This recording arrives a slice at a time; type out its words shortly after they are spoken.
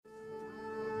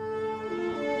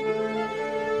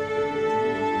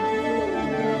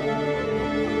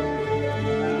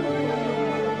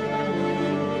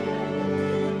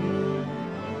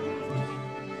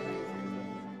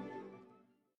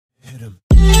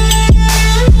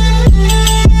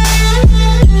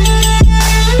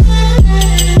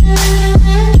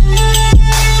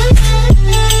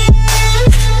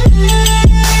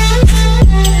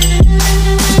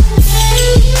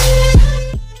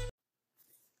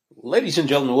Ladies and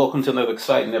gentlemen, welcome to another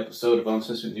exciting episode of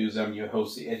Uncensored News. I'm your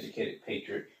host, the Educated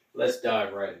Patriot. Let's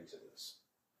dive right into this.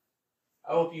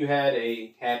 I hope you had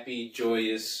a happy,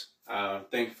 joyous,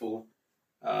 thankful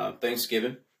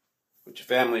Thanksgiving with your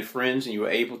family and friends, and you were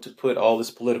able to put all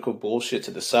this political bullshit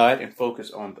to the side and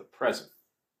focus on the present.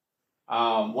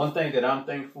 One thing that I'm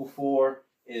thankful for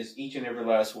is each and every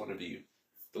last one of you,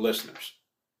 the listeners.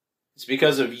 It's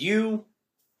because of you,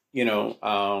 we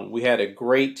had a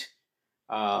great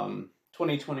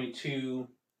 2022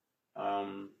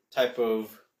 type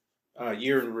of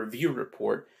year in review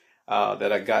report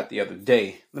that I got the other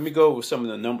day. Let me go over some of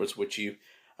the numbers with you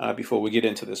before we get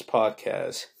into this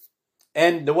podcast.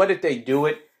 And the way that they do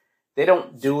it, they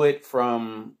don't do it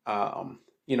from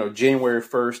January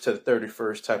 1st to the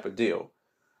 31st type of deal.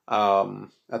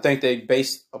 I think they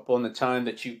base upon the time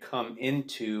that you come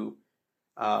into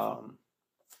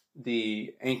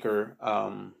the Anchor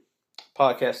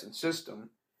podcasting system,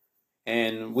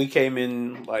 and we came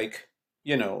in like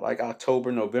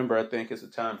October, November, I think is the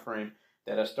time frame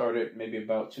that I started maybe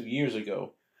about 2 years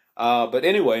ago. But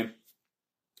anyway,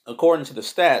 according to the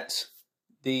stats,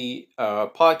 the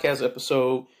podcast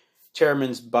episode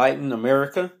Chairman's Biden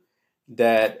America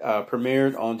that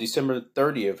premiered on December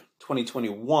 30th,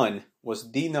 2021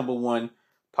 was the number one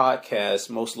podcast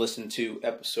most listened to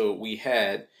episode we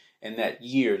had in that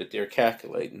year that they're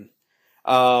calculating.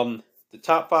 The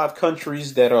top 5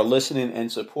 countries that are listening and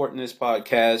supporting this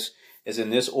podcast is in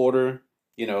this order.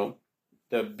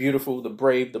 The beautiful, the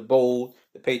brave, the bold,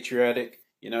 the patriotic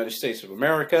United States of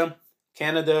America,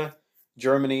 Canada,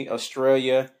 Germany,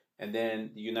 Australia, and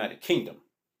then the United Kingdom.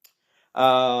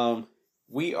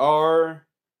 We are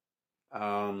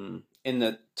in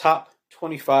the top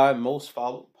 25 most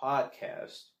followed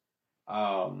podcasts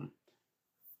on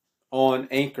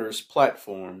Anchor's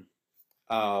platform.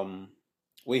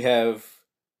 We have,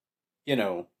 he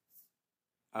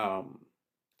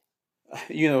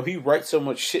writes so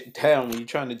much shit down when you're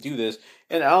trying to do this.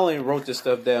 And I only wrote this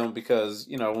stuff down because,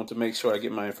 I want to make sure I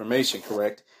get my information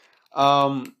correct.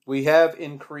 We have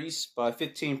increased by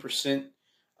 15%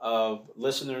 of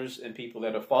listeners and people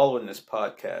that are following this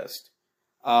podcast.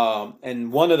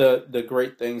 And one of the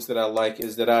great things that I like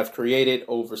is that I've created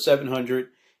over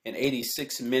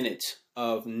 786 minutes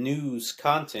of news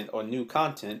content or new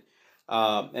content.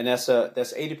 And that's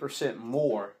 80%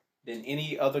 more than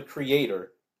any other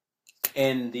creator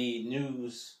in the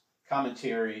news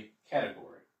commentary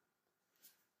category.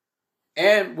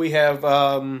 And we have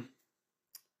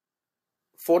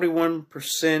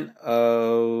 41%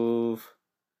 of,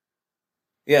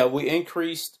 we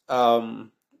increased,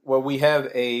 we have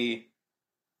a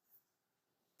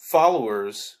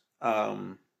followers,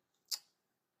 our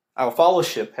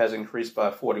followership has increased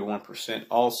by 41%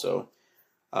 also.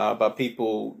 By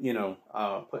people,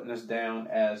 putting us down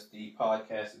as the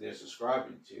podcast that they're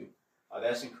subscribing to.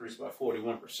 That's increased by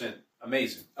 41%.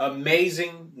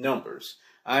 Amazing numbers.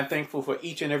 I'm thankful for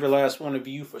each and every last one of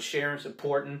you for sharing,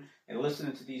 supporting, and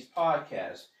listening to these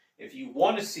podcasts. If you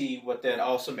want to see what that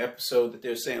awesome episode that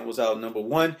they're saying was our number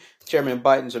one, Chairman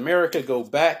Biden's America, go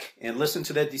back and listen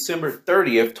to that December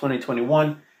 30th,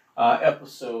 2021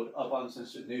 episode of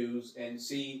Uncensored News and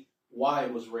see why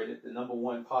it was rated the number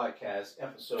one podcast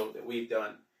episode that we've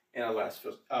done in our last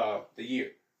the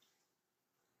year.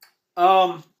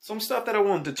 Some stuff that I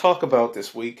wanted to talk about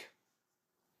this week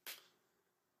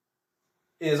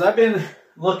is I've been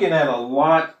looking at a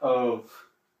lot of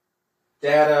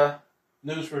data,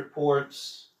 news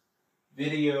reports,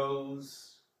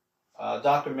 videos,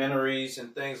 documentaries,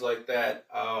 and things like that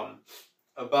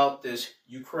about this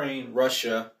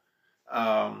Ukraine-Russia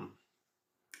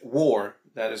war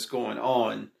that is going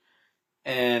on.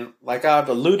 And like I've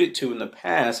alluded to in the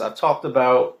past, I've talked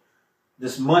about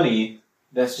this money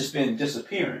that's just been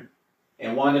disappearing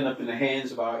and winding up in the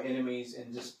hands of our enemies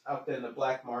and just out there in the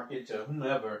black market to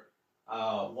whomever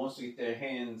wants to get their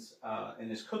hands in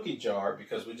this cookie jar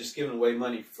because we're just giving away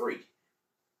money free.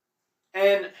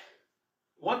 And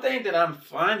one thing that I'm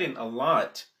finding a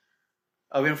lot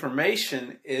of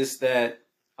information is that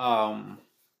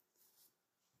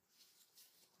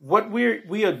what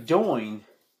we are doing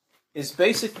is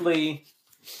basically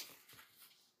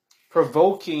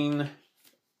provoking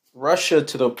Russia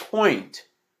to the point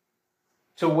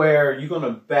to where you're going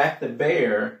to back the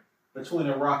bear between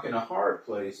a rock and a hard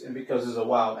place, and because it's a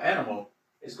wild animal,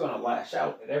 it's going to lash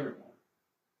out at everyone.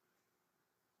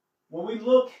 When we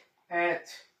look at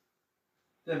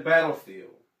the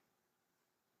battlefield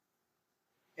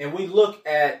and we look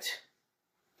at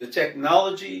the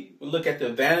technology, we look at the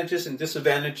advantages and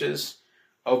disadvantages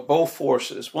of both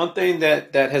forces. One thing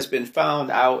that has been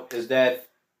found out is that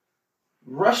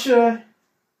Russia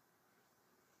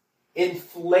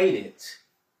inflated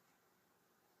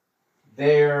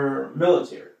their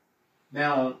military.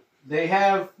 Now, they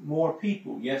have more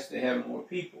people. Yes, they have more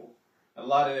people. A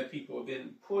lot of the people have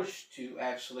been pushed to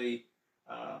actually,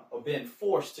 or been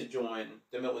forced to join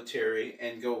the military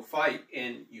and go fight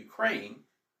in Ukraine.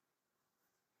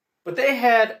 But they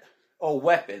had a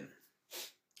weapon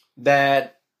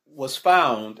that was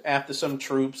found after some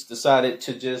troops decided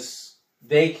to just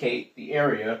vacate the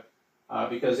area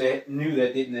because they knew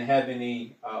that they didn't have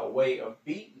any way of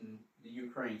beating the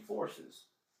Ukraine forces.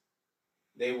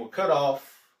 They were cut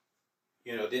off,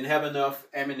 didn't have enough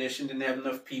ammunition, didn't have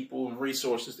enough people and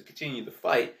resources to continue the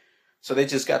fight, so they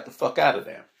just got the fuck out of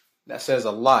there. That says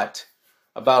a lot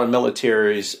about a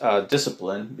military's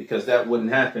discipline, because that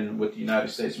wouldn't happen with the United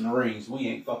States Marines. We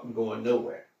ain't fucking going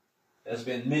nowhere. There's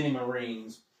been many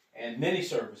Marines and many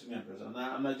service members.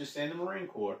 I'm not just saying the Marine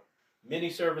Corps. Many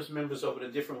service members over the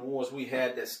different wars we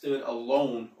had that stood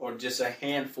alone or just a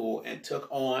handful and took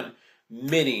on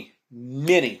many,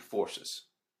 many forces.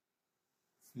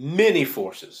 Many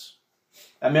forces.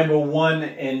 I remember one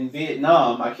in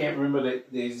Vietnam. I can't remember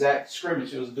the exact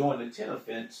scrimmage. It was during the tent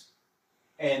offense.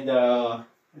 And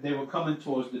they were coming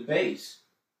towards the base.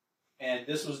 And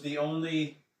this was the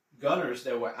only gunners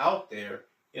that were out there,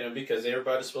 because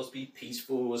everybody's supposed to be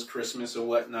peaceful. It was Christmas or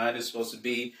whatnot. It's supposed to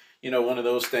be, one of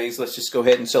those things. Let's just go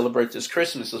ahead and celebrate this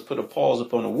Christmas. Let's put a pause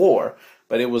upon the war.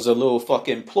 But it was a little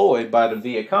fucking ploy by the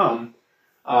Viet Cong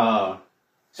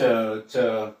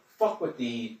to fuck with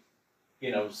the,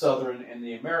 Southern and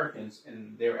the Americans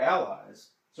and their allies.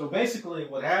 So basically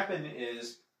what happened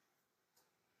is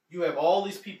you have all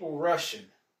these people rushing,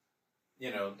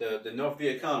 the North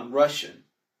Viet Cong rushing,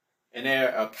 and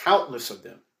there are countless of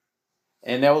them.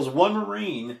 And there was one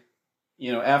Marine,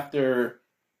 after,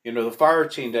 the fire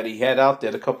team that he had out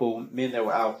there, the couple men that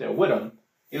were out there with him,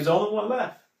 he was the only one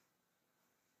left.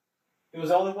 There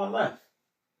was only one left.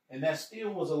 And that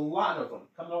still was a lot of them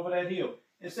coming over that hill.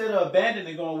 Instead of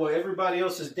abandoning, going, well, everybody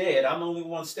else is dead, I'm the only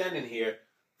one standing here.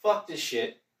 Fuck this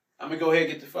shit. I'm going to go ahead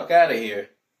and get the fuck out of here.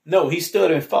 No, he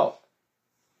stood and fought.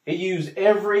 He used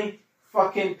every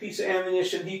fucking piece of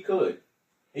ammunition he could.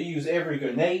 He used every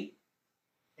grenade,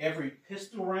 every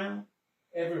pistol round,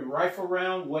 every rifle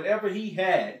round, whatever he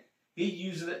had, he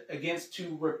used it against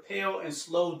to repel and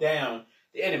slow down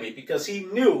the enemy, because he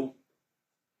knew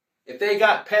if they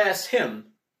got past him,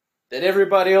 that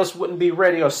everybody else wouldn't be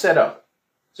ready or set up.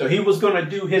 So he was going to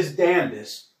do his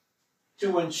damnedest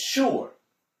to ensure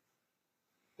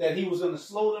that he was going to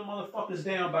slow them motherfuckers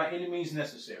down by any means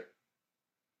necessary.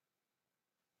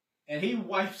 And he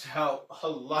wipes out a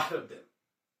lot of them.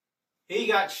 He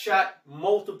got shot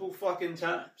multiple fucking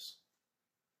times.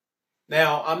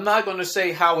 Now, I'm not going to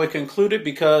say how it concluded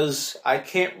because I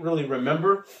can't really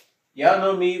remember. Y'all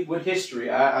know me with history.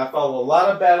 I follow a lot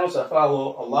of battles. I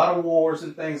follow a lot of wars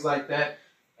and things like that.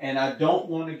 And I don't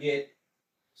want to get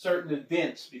certain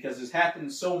events, because it's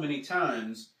happened so many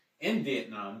times in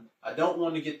Vietnam. I don't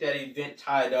want to get that event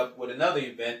tied up with another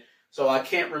event. So I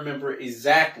can't remember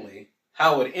exactly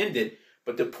how it ended.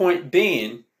 But the point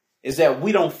being is that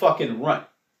we don't fucking run.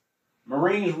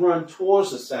 Marines run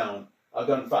towards the sound of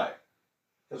gunfire.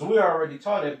 Because we are already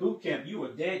taught at boot camp, you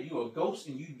are dead, you are a ghost,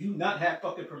 and you do not have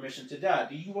fucking permission to die.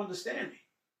 Do you understand me?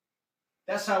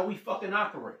 That's how we fucking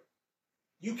operate.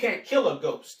 You can't kill a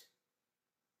ghost.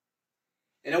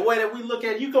 In the way that we look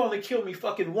at it, you can only kill me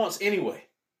fucking once anyway.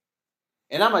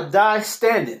 And I'm going to die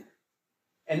standing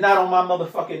and not on my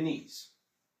motherfucking knees.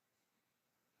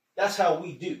 That's how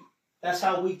we do. That's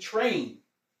how we train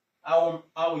our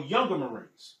younger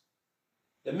Marines.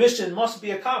 The mission must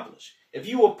be accomplished. If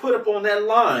you were put up on that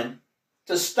line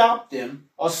to stop them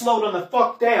or slow them the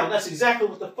fuck down, that's exactly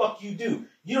what the fuck you do.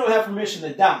 You don't have permission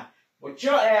to die. What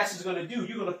your ass is going to do,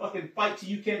 you're going to fucking fight till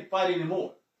you can't fight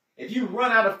anymore. If you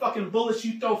run out of fucking bullets,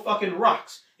 you throw fucking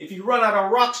rocks. If you run out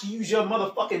of rocks, you use your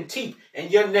motherfucking teeth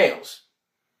and your nails.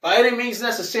 By any means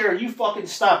necessary, you fucking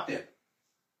stop them.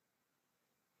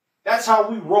 That's how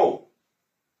we roll.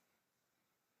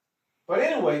 But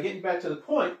anyway, getting back to the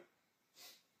point,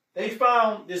 they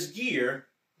found this gear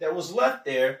that was left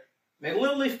there. They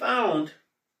literally found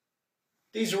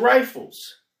these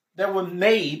rifles that were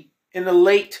made in the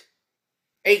late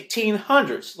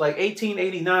 1800s, like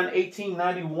 1889,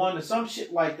 1891, or some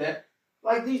shit like that.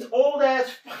 Like these old ass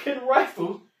fucking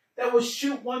rifles that would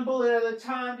shoot one bullet at a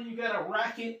time. Then you got a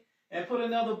racket and put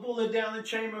another bullet down the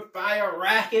chamber, fire a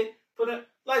racket,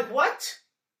 like what?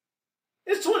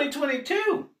 It's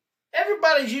 2022.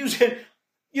 Everybody's using,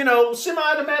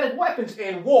 semi-automatic weapons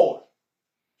in war.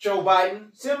 Joe Biden,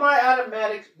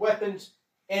 semi-automatic weapons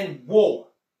in war.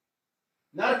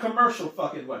 Not a commercial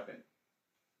fucking weapon.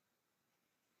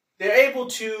 they're able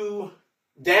to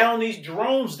down these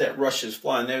drones that Russia's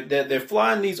flying. They're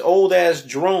flying these old ass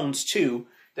drones too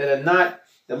that are not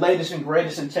the latest and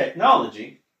greatest in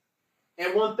technology.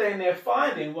 And one thing they're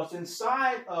finding, what's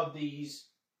inside of these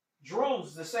drones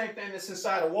is the same thing that's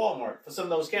inside of Walmart for some of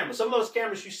those cameras. Some of those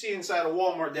cameras you see inside of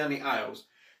Walmart down the aisles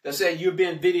that say you're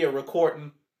being video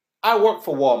recording. I work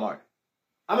for Walmart.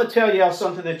 I'm going to tell y'all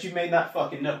something that you may not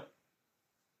fucking know.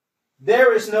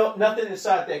 There is nothing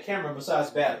inside that camera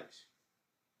besides batteries.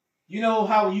 You know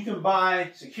how you can buy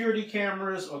security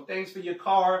cameras or things for your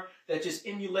car that just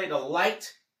emulate a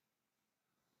light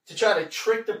to try to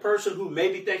trick the person who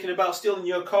may be thinking about stealing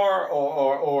your car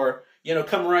or you know,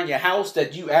 come around your house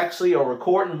that you actually are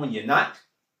recording when you're not?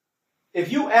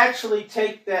 If you actually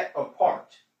take that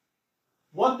apart,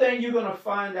 one thing you're going to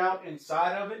find out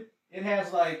inside of it, it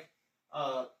has like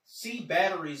C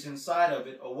batteries inside of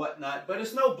it or whatnot, but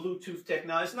it's no Bluetooth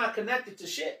technology. It's not connected to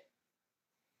shit.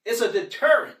 It's a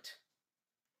deterrent.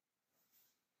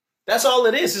 That's all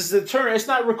it is. It's a deterrent. It's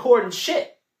not recording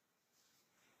shit.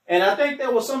 And I think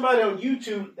there was somebody on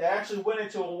YouTube that actually went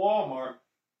into a Walmart,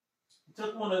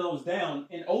 took one of those down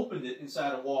and opened it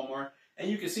inside of Walmart, and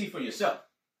you can see for yourself.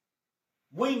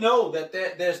 We know that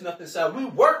there's nothing inside. We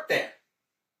work there.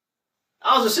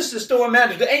 I was assistant store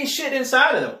manager. There ain't shit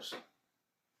inside of those.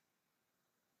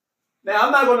 Now,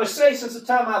 I'm not going to say since the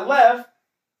time I left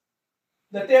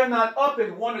that they're not up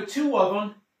in one or two of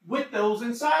them with those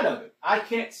inside of it. I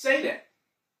can't say that.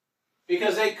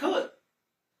 Because they could.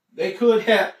 They could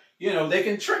have, you know, they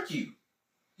can trick you.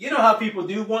 You know how people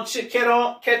do. Once shit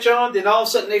catch on, then all of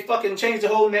a sudden they fucking change the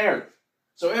whole narrative.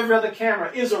 So every other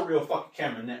camera is a real fucking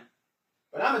camera now.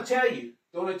 But I'm going to tell you,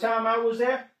 during the time I was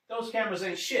there, those cameras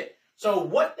ain't shit. So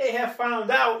what they have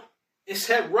found out is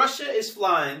that Russia is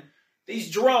flying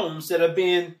these drones that are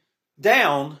being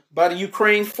downed by the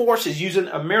Ukraine forces using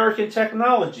American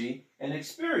technology and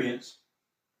experience.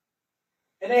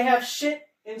 And they have shit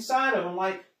inside of them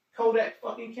like Kodak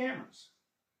fucking cameras.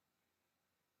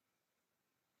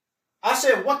 I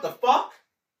said, what the fuck?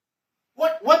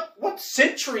 What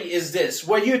century is this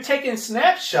where you're taking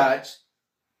snapshots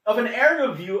of an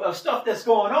aerial view of stuff that's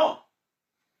going on?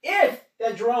 If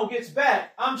that drone gets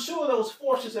back, I'm sure those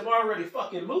forces have already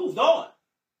fucking moved on.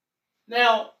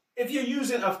 Now, if you're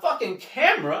using a fucking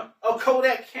camera, a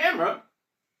Kodak camera,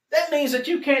 that means that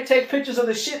you can't take pictures of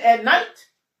the shit at night.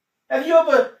 Have you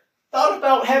ever thought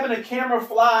about having a camera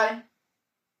fly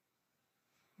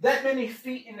that many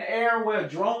feet in the air where a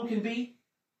drone can be?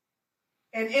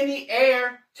 And in the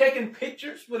air, taking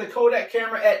pictures with a Kodak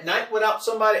camera at night without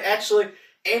somebody actually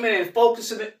aiming and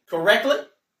focusing it correctly?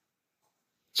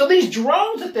 So these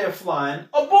drones that they're flying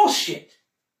are bullshit.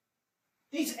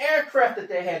 These aircraft that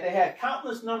they had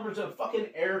countless numbers of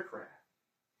fucking aircraft.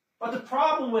 But the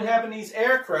problem with having these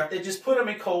aircraft, they just put them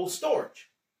in cold storage.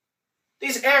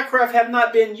 These aircraft have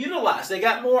not been utilized. They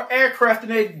got more aircraft than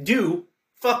they do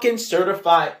fucking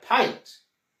certified pilots.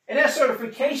 And that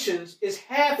certifications is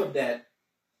half of that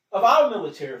of our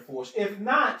military force, if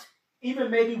not even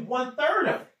maybe 1/3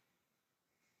 of it.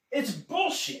 It's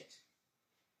bullshit.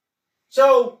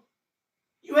 So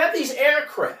you have these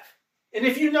aircraft. And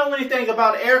if you know anything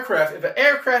about aircraft, if an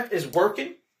aircraft is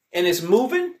working and it's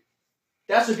moving,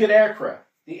 that's a good aircraft.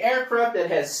 The aircraft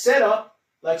that has set up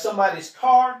like somebody's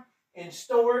car in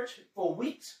storage for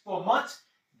weeks, for months,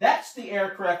 that's the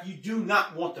aircraft you do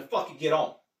not want to fucking get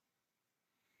on.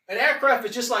 An aircraft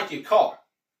is just like your car.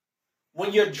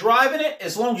 When you're driving it,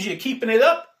 as long as you're keeping it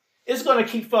up, it's going to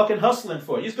keep fucking hustling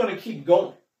for you. It's going to keep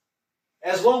going.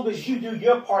 As long as you do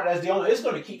your part as the owner, it's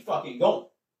going to keep fucking going.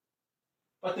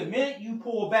 But the minute you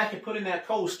pull back and put in that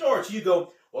cold storage, you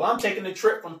go, well, I'm taking a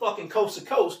trip from fucking coast to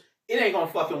coast. It ain't going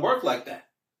to fucking work like that.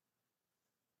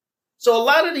 So a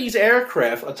lot of these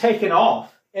aircraft are taking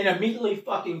off and immediately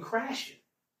fucking crashing.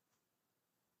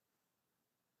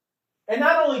 And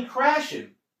not only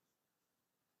crashing,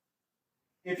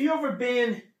 if you've ever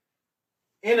been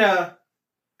in a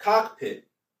cockpit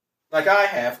like I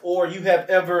have, or you have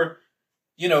ever,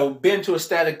 been to a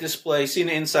static display, seen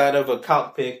the inside of a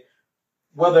cockpit,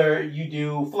 whether you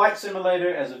do Flight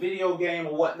Simulator as a video game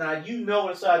or whatnot, you know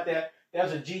inside that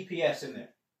there's a GPS in there.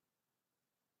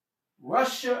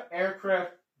 Russia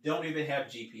aircraft don't even have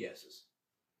GPSs.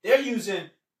 They're using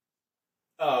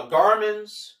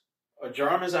Garmin's or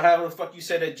Jarman's, or however the fuck you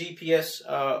say that GPS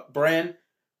brand,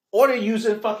 or they're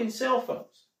using fucking cell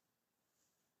phones.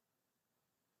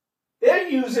 They're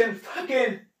using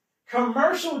fucking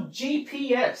commercial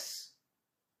GPS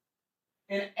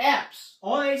and apps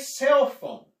on a cell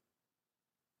phone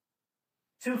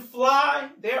to fly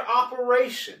their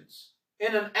operations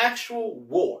in an actual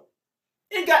war.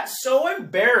 It got so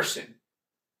embarrassing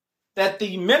that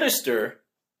the minister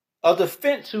of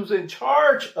defense, who's in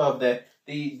charge of that,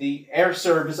 the air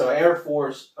service or air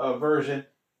force version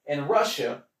in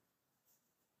Russia,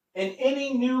 in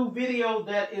any new video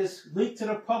that is leaked to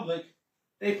the public,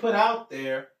 they put out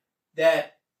there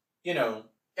that, you know,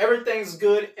 everything's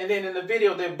good, and then in the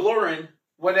video they're blurring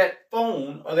where that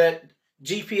phone or that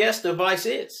GPS device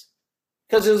is.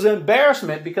 Because it was an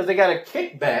embarrassment because they got a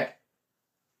kickback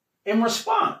in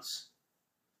response.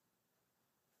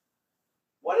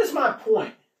 What is my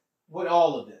point with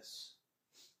all of this?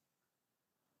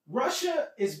 Russia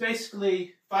is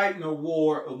basically fighting a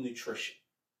war of nutrition.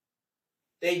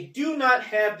 They do not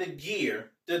have the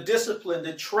gear, the discipline,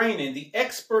 the training, the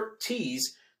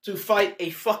expertise to fight a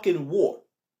fucking war.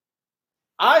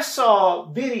 I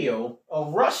saw video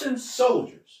of Russian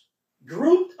soldiers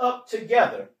grouped up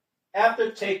together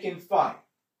after taking fire.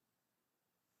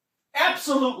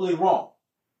 Absolutely wrong.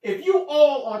 If you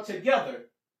all are together,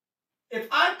 if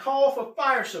I call for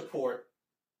fire support,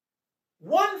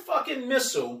 one fucking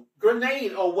missile,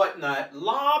 grenade or whatnot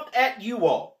lobbed at you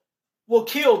all will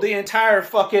kill the entire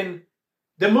fucking,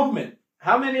 the movement.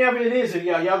 How many of it is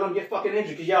y'all gonna get fucking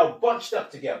injured because y'all bunched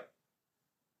up together?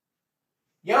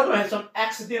 Y'all gonna have some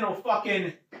accidental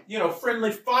fucking,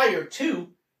 friendly fire too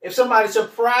if somebody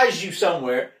surprised you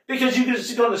somewhere because you're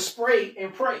just gonna spray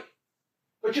and pray.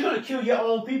 But you're gonna kill your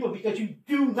own people because you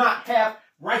do not have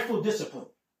rifle discipline.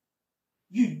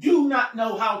 You do not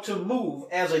know how to move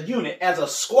as a unit, as a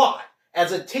squad,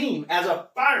 as a team, as a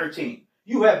fire team.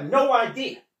 You have no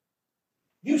idea.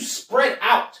 You spread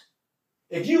out.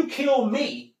 If you kill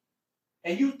me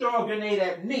and you throw a grenade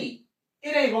at me,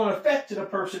 it ain't going to affect the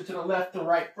person to the left, the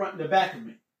right, front, and the back of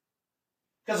me.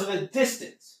 Because of the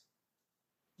distance.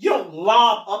 You don't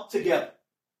lob up together.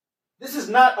 This is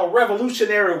not a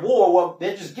revolutionary war where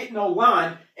they're just getting on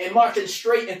line and marching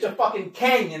straight into fucking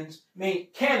cannons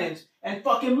and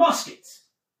fucking muskets.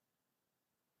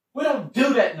 We don't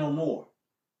do that no more.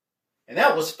 And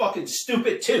that was fucking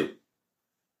stupid too.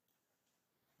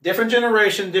 Different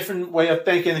generation, different way of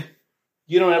thinking.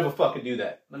 You don't ever fucking do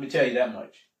that. Let me tell you that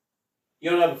much. You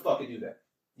don't ever fucking do that.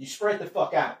 You spread the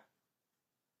fuck out.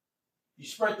 You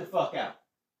spread the fuck out.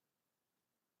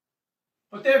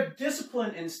 But their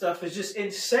discipline and stuff is just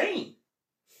insane.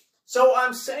 So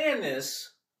I'm saying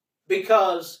this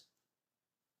because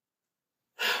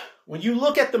when you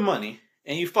look at the money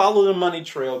and you follow the money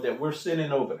trail that we're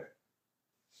sending over there,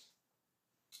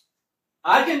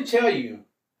 I can tell you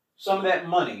some of that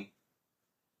money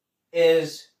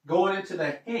is going into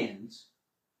the hands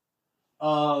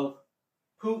of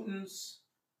Putin's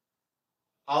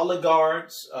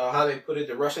oligarchs, how they put it,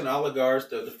 the Russian oligarchs,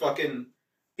 the fucking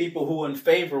people who are in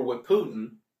favor with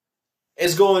Putin,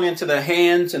 is going into the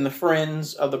hands and the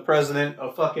friends of the president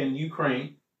of fucking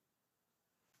Ukraine.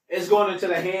 It's going into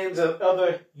the hands of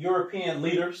other European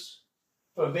leaders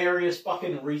for various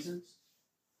fucking reasons.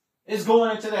 It's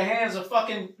going into the hands of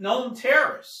fucking known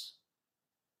terrorists.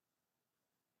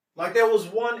 Like there was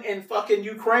one in fucking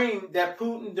Ukraine that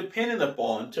Putin depended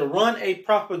upon to run a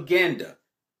propaganda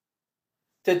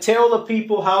to tell the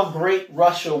people how great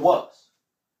Russia was.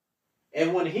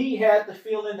 And when he had the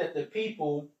feeling that the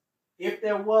people, if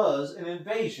there was an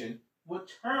invasion, would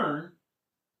turn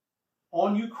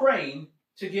on Ukraine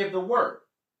to give the word.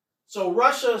 So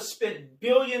Russia spent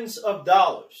billions of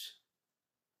dollars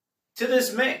to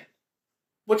this man,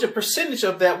 which a percentage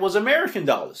of that was American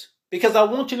dollars. Because I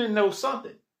want you to know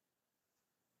something.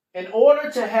 In order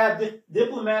to have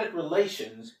diplomatic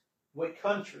relations with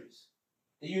countries,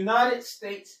 the United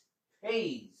States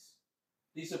pays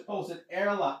these supposed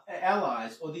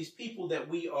allies or these people that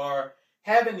we are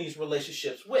having these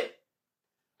relationships with.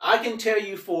 I can tell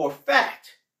you for a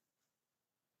fact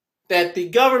that the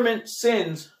government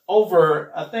sends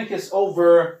over, I think it's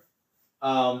over,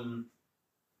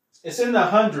 it's in the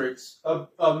hundreds of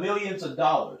millions of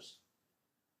dollars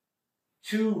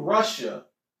to Russia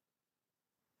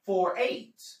for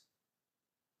AIDS.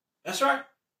 That's right.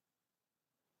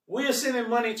 We are sending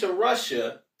money to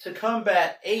Russia to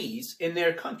combat AIDS in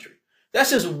their country.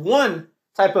 That's just one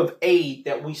type of aid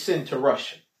that we send to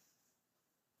Russia.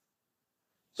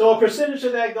 So a percentage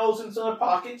of that goes into the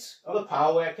pockets of the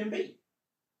power that can be.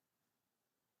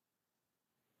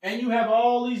 And you have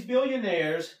all these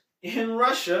billionaires in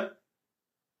Russia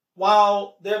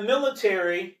while their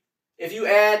military, if you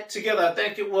add together, I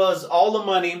think it was all the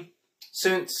money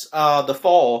since the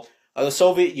fall of the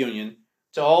Soviet Union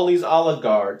to all these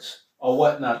oligarchs or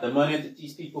whatnot, the money that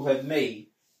these people have made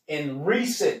in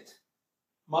recent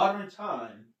modern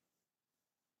time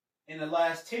in the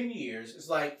last 10 years is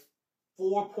like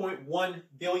 $4.1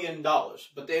 billion.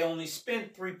 But they only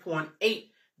spent $3.8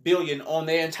 billion on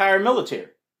their entire military.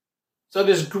 So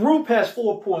this group has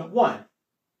 4.1,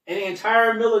 and the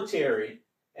entire military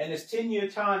and this 10-year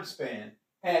time span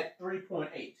had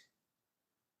 3.8.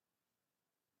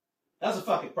 That's a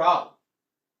fucking problem.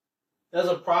 There's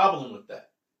a problem with that.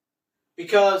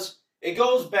 Because it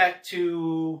goes back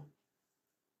to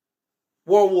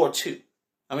World War II.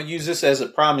 I'm going to use this as a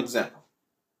prime example.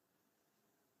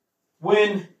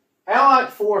 When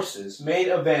Allied forces made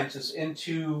advances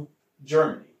into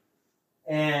Germany,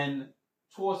 and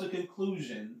towards the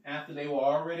conclusion, after they were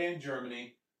already in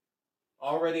Germany,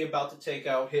 already about to take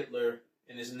out Hitler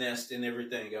and his nest and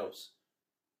everything else,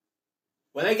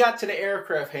 when they got to the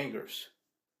aircraft hangars,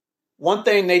 one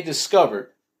thing they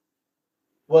discovered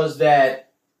was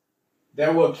that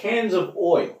there were cans of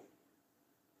oil.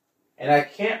 And I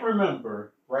can't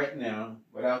remember right now,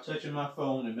 without touching my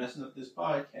phone and messing up this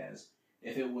podcast,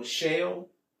 if it was Shell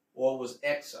or it was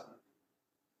Exxon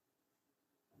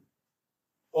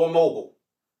or Mobil.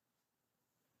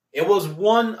 It was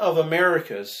one of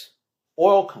America's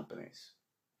oil companies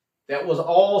that was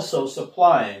also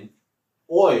supplying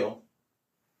oil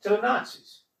to the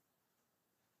Nazis.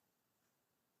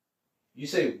 You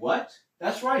say, what?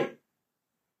 That's right.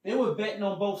 They were betting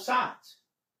on both sides.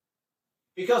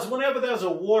 Because whenever there's a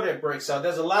war that breaks out,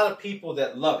 there's a lot of people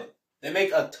that love it. They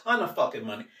make a ton of fucking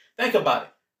money. Think about it.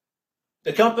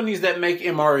 The companies that make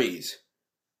MREs,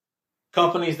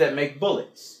 companies that make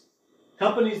bullets,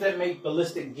 companies that make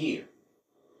ballistic gear,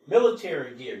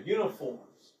 military gear,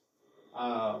 uniforms,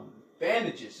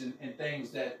 bandages and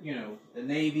things that, you know, the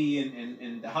Navy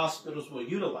and the hospitals will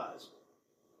utilize.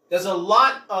 There's a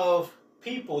lot of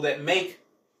people that make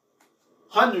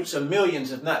hundreds of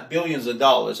millions, if not billions of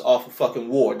dollars off of fucking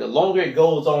war. The longer it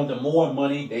goes on, the more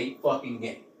money they fucking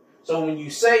gain. So when you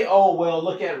say, oh, well,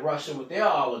 look at Russia with their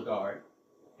oligarch,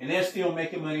 and they're still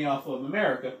making money off of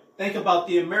America, think about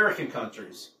the American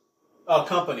companies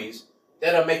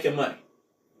that are making money.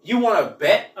 You want to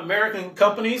bet American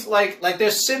companies? Like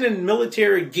they're sending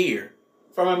military gear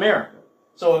from America.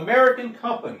 So American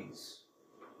companies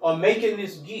are making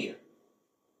this gear,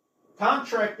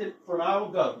 contracted from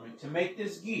our government to make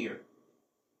this gear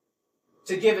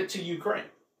to give it to Ukraine.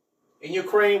 And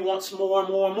Ukraine wants more and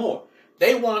more and more.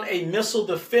 They want a missile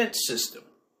defense system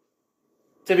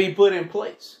to be put in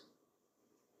place.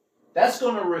 That's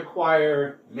going to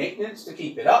require maintenance to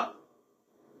keep it up.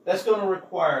 That's going to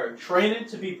require training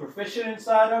to be proficient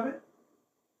inside of it.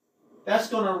 That's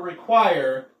going to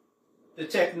require the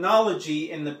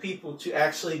technology and the people to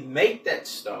actually make that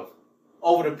stuff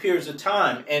over the periods of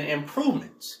time and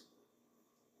improvements.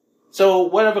 So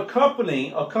whatever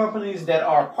company or companies that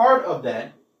are part of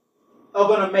that are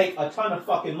going to make a ton of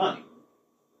fucking money.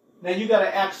 Now you got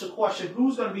to ask the question,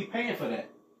 who's going to be paying for that?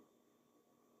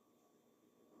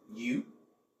 You.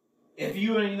 If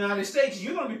you're in the United States,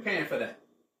 you're going to be paying for that.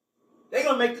 They're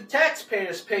going to make the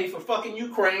taxpayers pay for fucking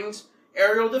Ukraine's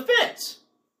aerial defense.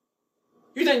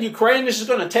 You think Ukraine is just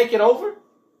going to take it over?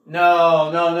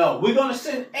 No. We're going to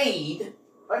send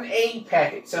an aid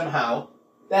packet somehow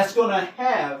that's going to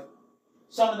have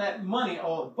some of that money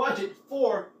or budget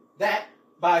for that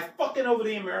by fucking over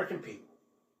the American people.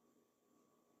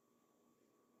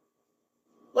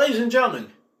 Ladies and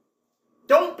gentlemen,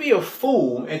 don't be a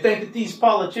fool and think that these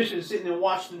politicians sitting in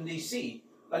Washington, D.C.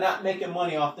 are not making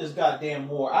money off this goddamn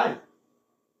war either.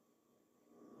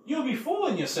 You'll be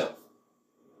fooling yourself.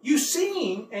 You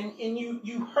seen and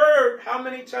you heard how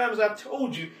many times I've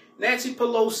told you Nancy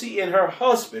Pelosi and her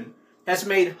husband has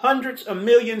made hundreds of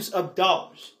millions of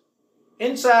dollars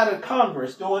inside of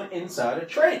Congress doing insider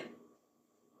trading.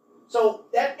 So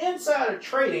that insider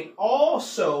trading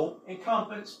also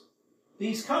encompasses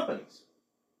these companies.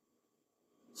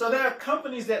 So there are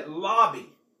companies that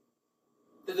lobby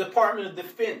the Department of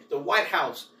Defense, the White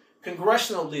House,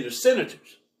 congressional leaders,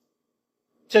 senators,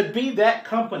 to be that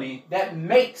company that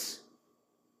makes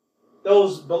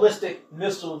those ballistic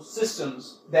missile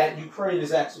systems that Ukraine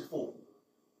is actually for,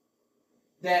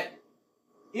 that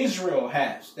Israel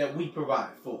has, that we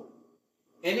provide for.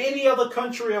 And any other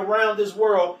country around this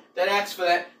world that asks for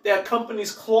that, there are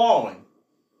companies clawing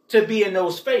to be in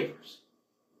those favors.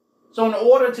 So in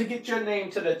order to get your name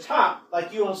to the top,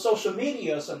 like you on social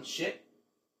media or some shit,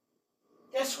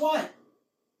 guess what?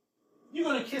 You're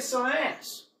going to kiss some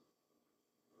ass.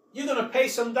 You're going to pay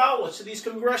some dollars to these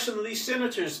congressional, these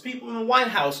senators, people in the White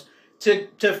House to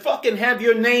fucking have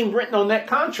your name written on that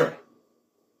contract.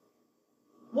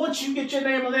 Once you get your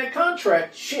name on that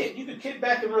contract, shit, you can kick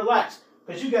back and relax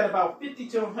because you got about 50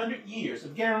 to 100 years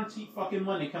of guaranteed fucking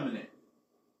money coming in.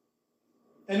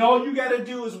 And all you got to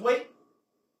do is wait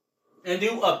and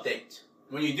do updates.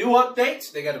 When you do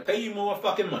updates, they got to pay you more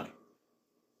fucking money.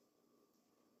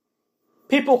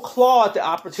 People claw at the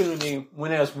opportunity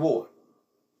when there's war.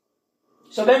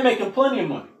 So they're making plenty of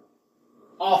money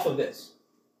off of this.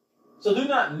 So do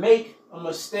not make a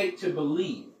mistake to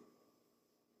believe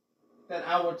that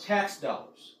our tax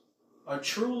dollars are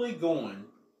truly going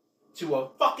to a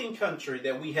fucking country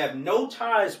that we have no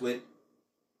ties with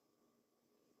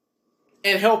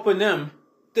and helping them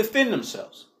defend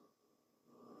themselves.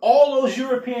 All those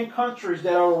European countries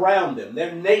that are around them,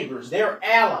 their neighbors, their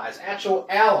allies, actual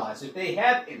allies, if they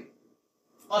have any,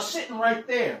 are sitting right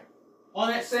there on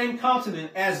that same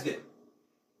continent as them.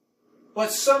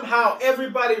 But somehow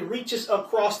everybody reaches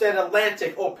across that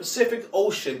Atlantic or Pacific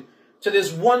Ocean to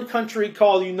this one country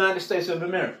called the United States of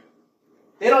America.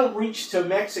 They don't reach to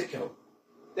Mexico.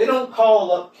 They don't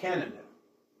call up Canada.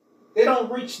 They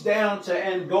don't reach down to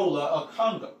Angola or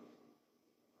Congo.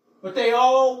 But they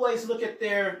always look at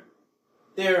their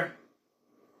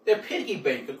piggy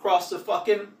bank across the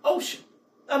fucking ocean.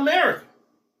 America.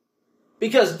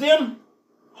 Because them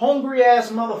hungry ass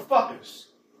motherfuckers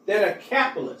that are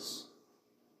capitalists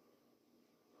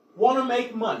want to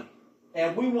make money.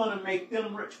 And we want to make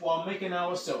them rich while making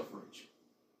ourselves rich.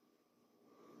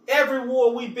 Every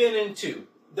war we've been into,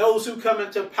 those who come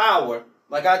into power,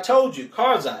 like I told you,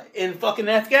 Karzai in fucking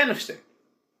Afghanistan.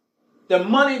 The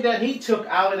money that he took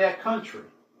out of that country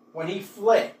when he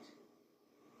fled,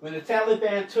 when the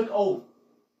Taliban took over,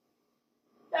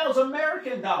 that was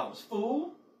American dollars,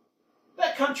 fool.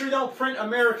 That country don't print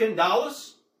American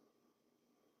dollars.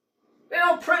 They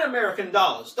don't print American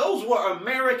dollars. Those were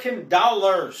American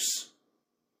dollars.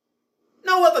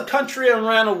 No other country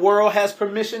around the world has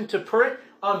permission to print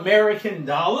American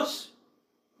dollars.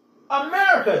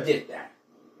 America did that.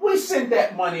 We sent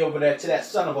that money over there to that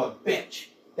son of a bitch.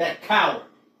 That coward.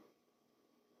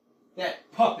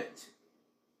 That puppet.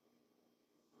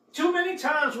 Too many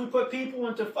times we put people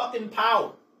into fucking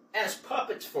power as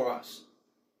puppets for us.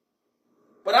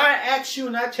 But I ask you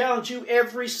and I challenge you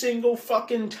every single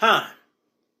fucking time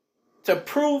to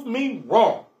prove me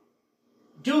wrong.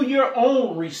 Do your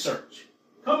own research.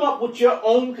 Come up with your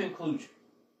own conclusion.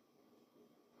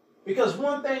 Because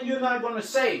one thing you're not going to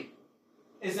say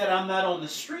is that I'm not on the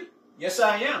street. Yes,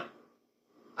 I am.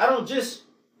 I don't just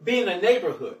be in a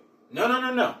neighborhood. No.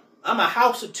 I'm a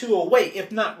house or two away,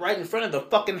 if not right in front of the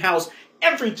fucking house,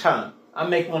 every time I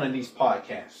make one of these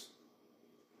podcasts.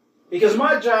 Because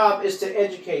my job is to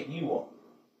educate you all.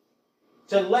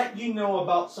 To let you know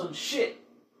about some shit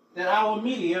that our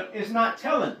media is not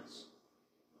telling us.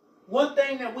 One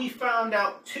thing that we found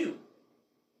out too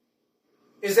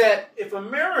is that if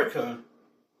America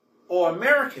or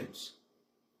Americans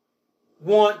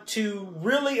want to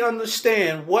really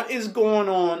understand what is going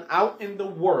on out in the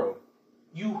world,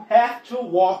 you have to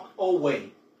walk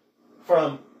away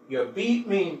from your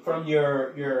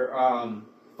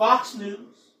Fox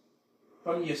News,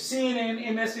 from your CNN,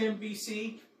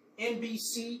 MSNBC,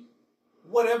 NBC,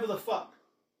 whatever the fuck.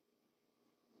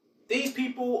 These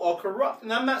people are corrupt,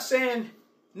 and I'm not saying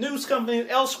news companies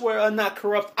elsewhere are not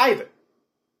corrupt either.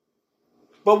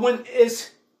 But when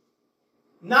it's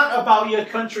not about your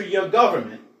country, your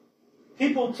government,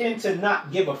 people tend to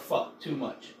not give a fuck too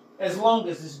much, as long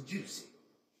as it's juicy.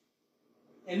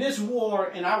 And this war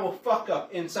and our fuck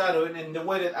up inside of it, and the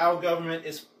way that our government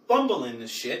is fumbling this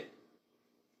shit,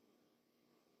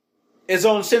 is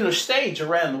on center stage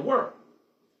around the world.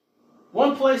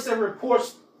 One place that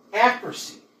reports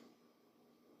accuracy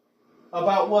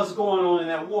about what's going on in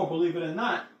that war, believe it or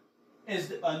not,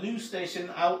 is a news station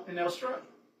out in Australia.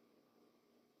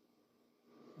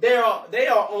 They are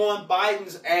on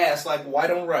Biden's ass like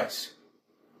white on rice.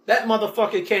 That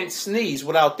motherfucker can't sneeze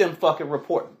without them fucking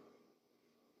reporting.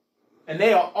 And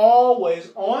they are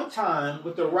always on time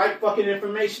with the right fucking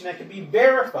information that can be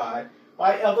verified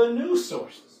by other news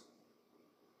sources.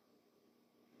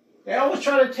 They always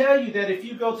try to tell you that if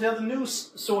you go to other news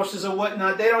sources or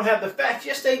whatnot, they don't have the facts.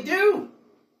 Yes, they do.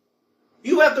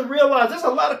 You have to realize there's a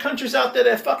lot of countries out there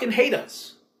that fucking hate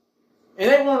us. And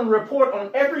they want to report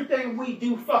on everything we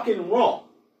do fucking wrong.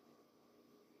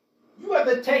 You have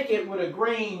to take it with a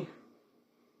grain,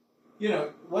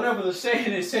 whatever the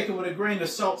saying is, take it with a grain of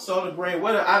salt, a grain,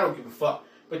 whatever, I don't give a fuck.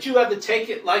 But you have to take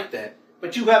it like that.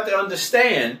 But you have to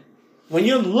understand, when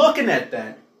you're looking at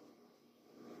that,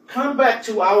 come back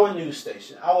to our news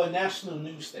station, our national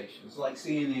news stations like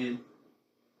CNN,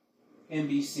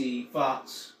 NBC,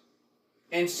 Fox,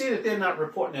 and see that they're not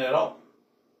reporting it at all.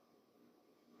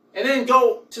 And then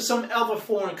go to some other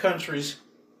foreign countries'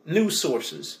 news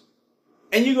sources,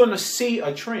 and you're going to see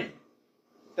a trend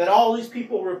that all these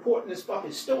people are reporting this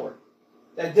fucking story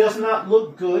that does not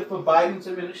look good for Biden's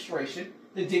administration,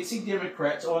 the Dixie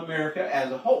Democrats, or America as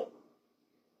a whole.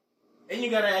 And you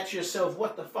got to ask yourself,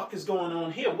 what the fuck is going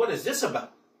on here? What is this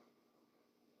about?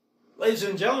 Ladies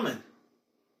and gentlemen,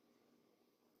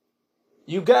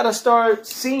 you got to start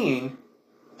seeing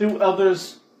through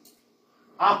others'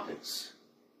 optics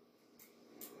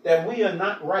that we are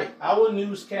not right. Our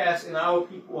newscasts and our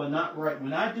people are not right.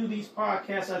 When I do these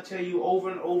podcasts, I tell you over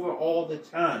and over all the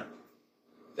time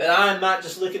that I'm not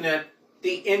just looking at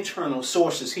the internal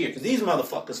sources here, because these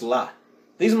motherfuckers lie.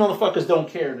 These motherfuckers don't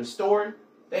carry the story.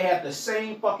 They have the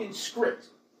same fucking script.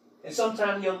 And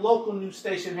sometimes your local news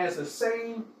station has the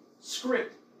same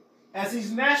script as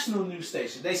these national news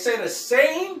stations. They say the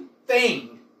same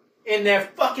thing in their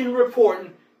fucking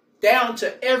reporting, down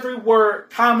to every word,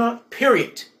 comma,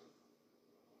 period.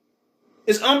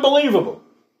 It's unbelievable.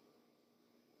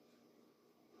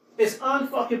 It's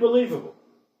unfucking believable.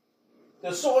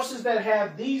 The sources that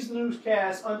have these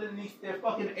newscasts underneath their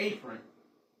fucking apron,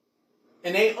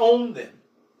 and they own them,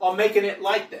 are making it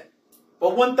like that.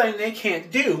 But one thing they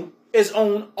can't do is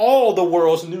own all the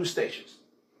world's news stations.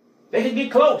 They can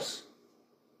get close,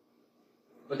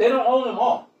 but they don't own them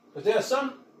all. Because there are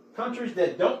some countries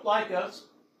that don't like us,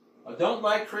 or don't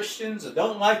like Christians, or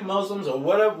don't like Muslims, or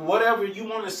whatever you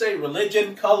want to say,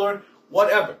 religion, color,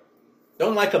 whatever.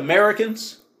 Don't like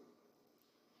Americans.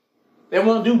 They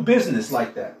won't do business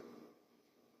like that.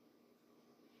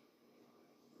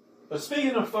 But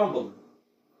speaking of fumbling,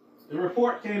 the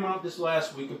report came out this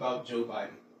last week about Joe Biden.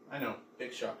 I know,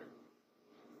 big shocker.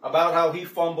 About how he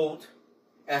fumbled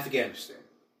Afghanistan.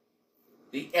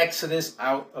 The exodus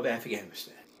out of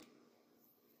Afghanistan.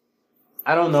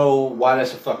 I don't know why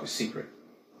that's a fucking secret.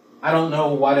 I don't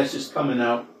know why that's just coming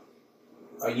out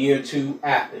a year or two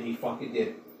after he fucking did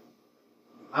it.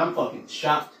 I'm fucking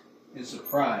shocked and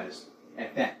surprised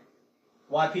at that.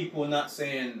 Why people are not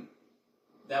saying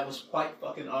that was quite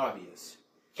fucking obvious.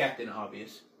 Captain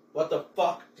Obvious. What the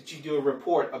fuck did you do a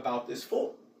report about this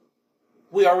for?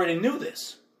 We already knew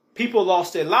this. People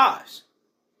lost their lives.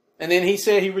 And then he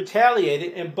said he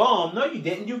retaliated and bombed. No, you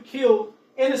didn't. You killed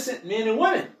innocent men and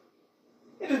women.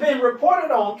 It has been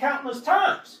reported on countless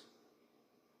times.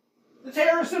 The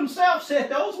terrorists themselves said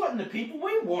those wasn't the people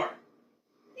we were.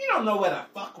 You don't know where the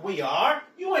fuck we are.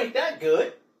 You ain't that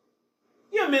good.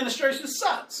 Your administration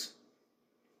sucks.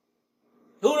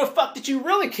 Who the fuck did you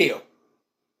really kill?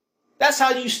 That's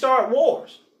how you start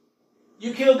wars.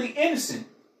 You kill the innocent,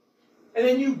 and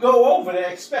then you go over there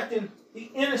expecting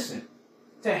the innocent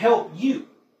to help you.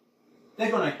 They're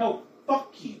going to help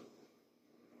fuck you.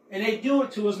 And they do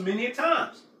it to us many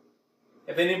times.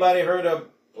 Have anybody heard of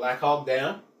Black Hawk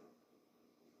Down?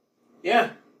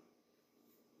 Yeah.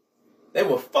 They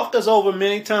will fuck us over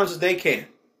many times as they can.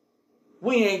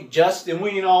 We ain't just and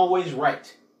we ain't always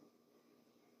right.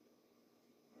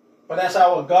 But that's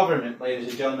our government, ladies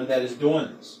and gentlemen, that is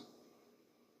doing this.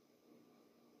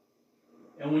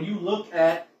 And when you look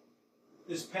at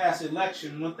this past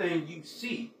election, one thing you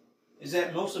see is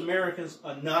that most Americans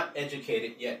are not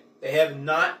educated yet. They have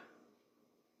not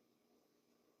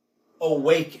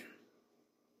awakened.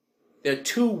 They're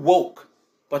too woke,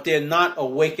 but they're not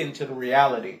awakened to the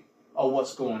reality of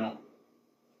what's going on.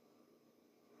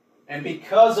 And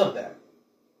because of that,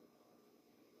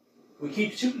 we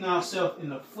keep shooting ourselves in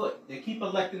the foot. They keep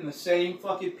electing the same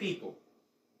fucking people.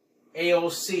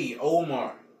 AOC,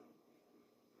 Omar,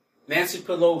 Nancy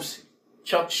Pelosi,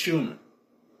 Chuck Schumer,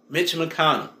 Mitch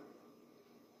McConnell,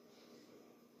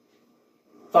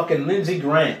 fucking Lindsey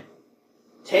Graham,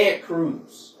 Ted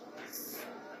Cruz,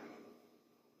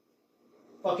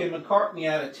 fucking McCartney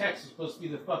out of Texas, supposed to be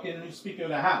the fucking new Speaker of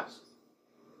the House.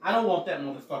 I don't want that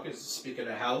motherfucker as the Speaker of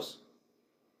the House.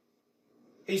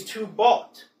 He's too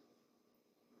bought.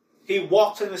 He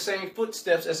walks in the same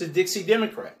footsteps as the Dixie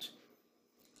Democrats.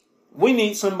 We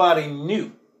need somebody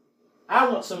new. I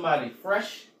want somebody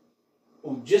fresh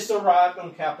who just arrived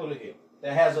on Capitol Hill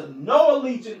that has no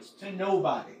allegiance to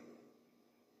nobody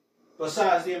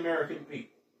besides the American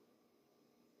people.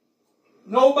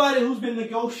 Nobody who's been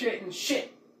negotiating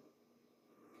shit.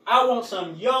 I want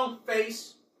some young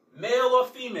face, male or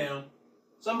female,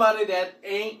 somebody that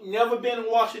ain't never been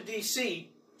in Washington, D.C.,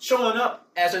 showing up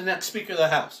as the next Speaker of the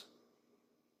House.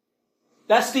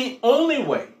 That's the only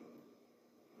way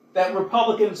that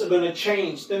Republicans are going to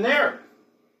change the narrative.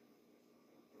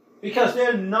 Because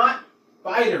they're not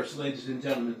fighters, ladies and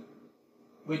gentlemen.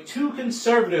 We're too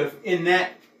conservative in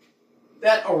that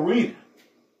arena.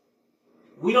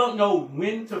 We don't know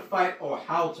when to fight or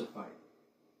how to fight.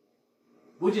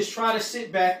 We just try to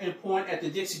sit back and point at the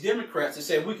Dixie Democrats and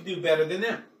say we can do better than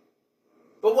them.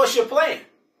 But what's your plan?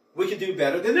 We can do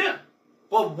better than them.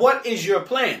 But what is your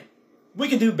plan? We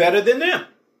can do better than them.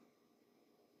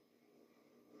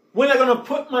 when they're going to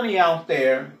put money out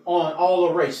there on all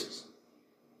the races.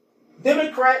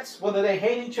 Democrats, whether they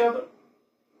hate each other,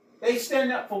 they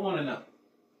stand up for one another.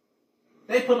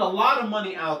 They put a lot of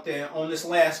money out there on this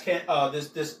last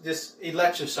this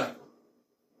election cycle.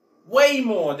 Way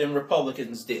more than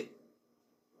Republicans did.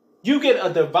 You get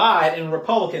a divide in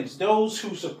Republicans, those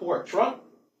who support Trump,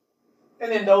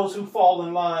 and then those who fall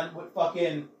in line with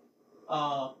fucking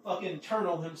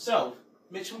Turtle himself,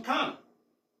 Mitch McConnell.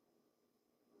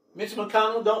 Mitch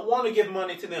McConnell don't want to give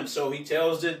money to them, so he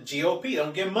tells the GOP,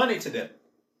 don't give money to them.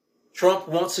 Trump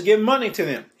wants to give money to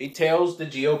them. He tells the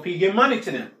GOP, give money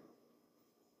to them.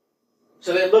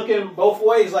 So they're looking both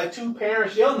ways like two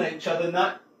parents yelling at each other,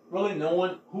 not really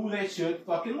knowing who they should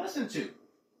fucking listen to.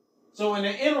 So in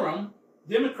the interim,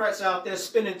 Democrats out there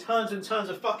spending tons and tons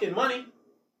of fucking money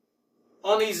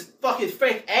on these fucking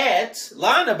fake ads,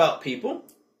 lying about people,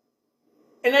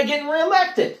 and they're getting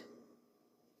reelected.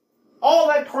 All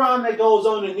that crime that goes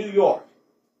on in New York,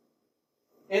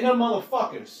 and them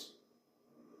motherfuckers,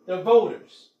 the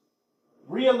voters,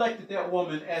 reelected that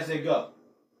woman as they go.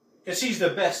 Because she's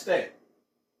the best thing.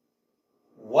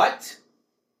 What?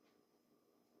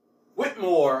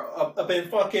 Whitmore up in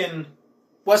fucking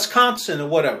Wisconsin or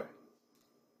whatever.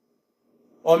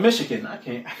 Or Michigan. I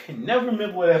can never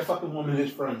remember where that fucking woman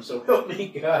is from. So help me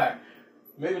God.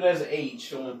 Maybe there's age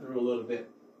showing through a little bit.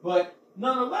 But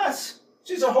nonetheless,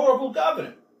 she's a horrible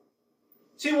governor.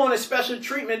 She wanted special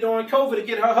treatment during COVID to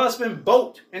get her husband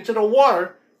boat into the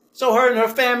water so her and her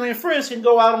family and friends can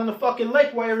go out on the fucking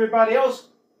lake where everybody else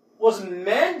was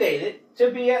mandated to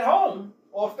be at home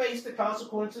or face the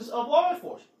consequences of law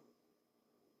enforcement.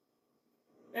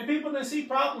 And people didn't see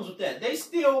problems with that. They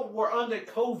still were under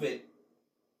COVID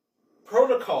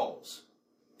protocols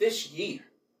this year.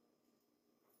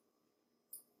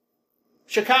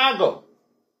 Chicago.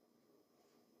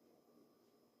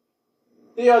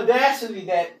 The audacity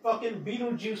that fucking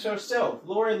Beetlejuice herself,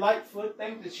 Lori Lightfoot,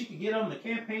 thinks that she could get on the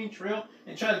campaign trail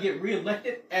and try to get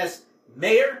reelected as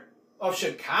mayor of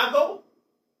Chicago?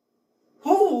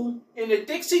 Who in the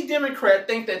Dixie Democrat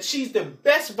think that she's the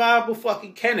best viable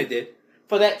fucking candidate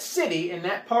for that city and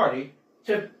that party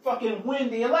to fucking win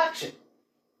the election?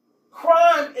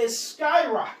 Crime is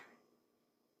skyrocketing.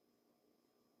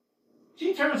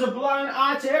 She turns a blind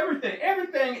eye to everything.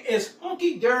 Everything is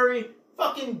hunky-dory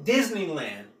fucking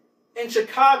Disneyland in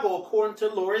Chicago, according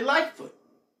to Lori Lightfoot.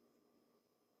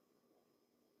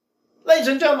 Ladies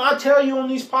and gentlemen, I tell you on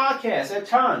these podcasts, at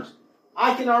times,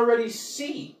 I can already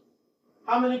see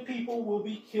how many people will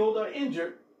be killed or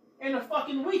injured in a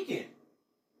fucking weekend.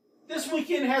 This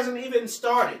weekend hasn't even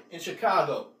started in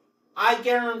Chicago. I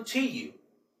guarantee you,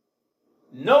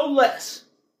 no less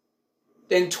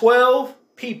than 12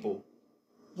 people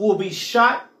will be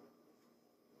shot,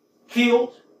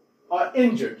 killed, or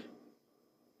injured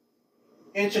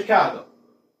in Chicago.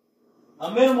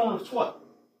 A minimum of 12.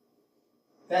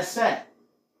 That's sad.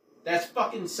 That's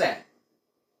fucking sad.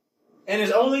 And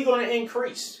it's only going to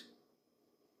increase.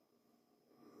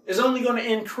 It's only going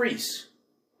to increase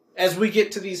as we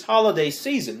get to these holiday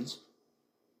seasons,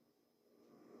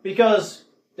 because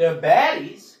the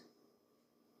baddies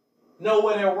know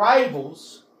where their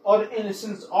rivals or the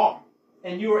innocents are.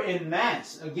 And you are en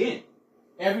masse. Again,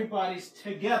 everybody's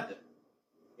together.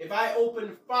 If I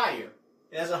open fire,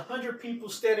 there's 100 people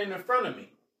standing in front of me.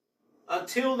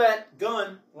 Until that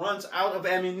gun runs out of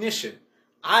ammunition,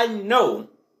 I know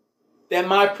that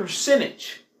my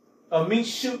percentage of me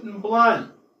shooting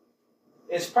blind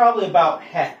is probably about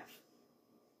half.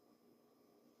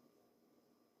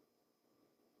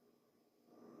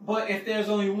 But if there's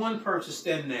only one person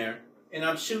standing there and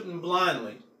I'm shooting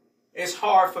blindly, it's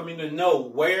hard for me to know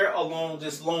where along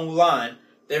this long line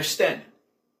they're standing.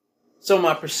 So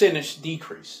my percentage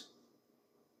decrease.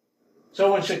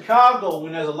 So in Chicago,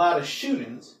 when there's a lot of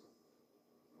shootings,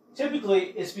 typically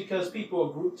it's because people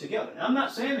are grouped together. Now, I'm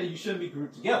not saying that you shouldn't be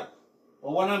grouped together.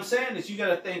 But what I'm saying is you got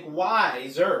to think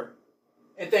wiser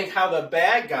and think how the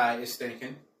bad guy is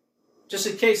thinking, just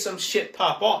in case some shit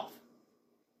pop off.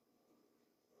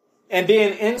 And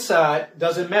being inside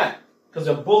doesn't matter, because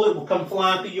a bullet will come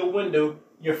flying through your window,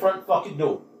 your front fucking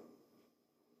door.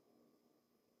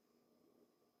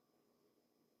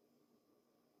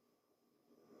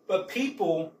 But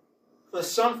people, for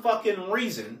some fucking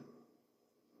reason,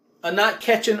 are not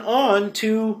catching on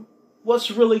to what's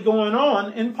really going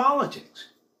on in politics.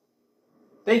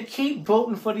 They keep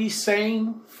voting for these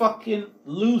same fucking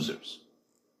losers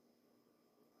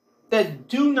that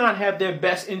do not have their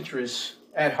best interests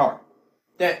at heart,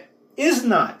 that is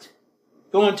not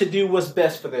going to do what's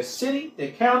best for their city,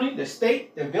 their county, their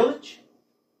state, their village,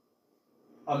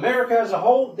 America as a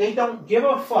whole. They don't give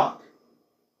a fuck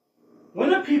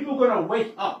When are people going to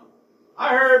wake up?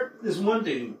 I heard this one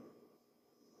dude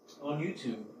on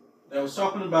YouTube that was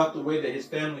talking about the way that his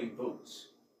family votes.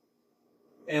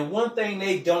 And one thing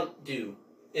they don't do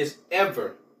is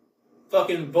ever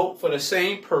fucking vote for the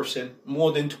same person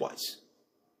more than twice.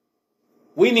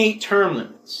 We need term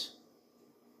limits.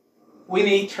 We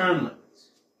need term limits.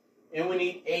 And we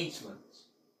need age limits.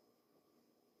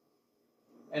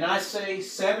 And I say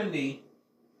 70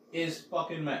 is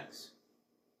fucking max.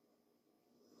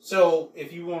 So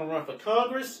if you want to run for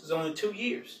Congress, it's only 2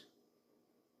 years.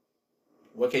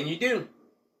 What can you do?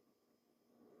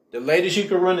 The latest you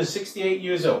can run is 68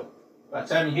 years old. By the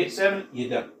time you hit 70, you're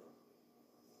done.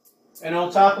 And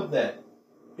on top of that,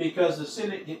 because the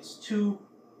Senate gets 2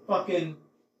 fucking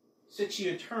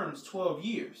 6-year terms, 12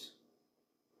 years.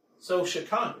 So should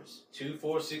Congress. 2,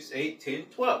 4, 6, 8, 10,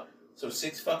 12. So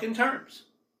 6 fucking terms.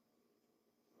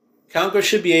 Congress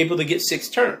should be able to get 6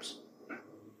 terms.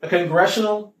 A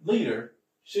congressional leader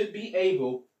should be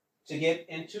able to get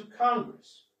into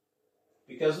Congress.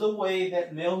 Because of the way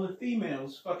that male and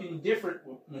females fucking different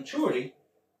with maturity,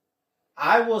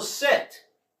 I will set,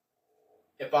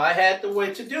 if I had the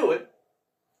way to do it,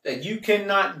 that you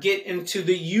cannot get into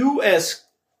the U.S.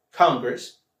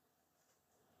 Congress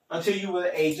until you were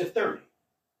the age of 30.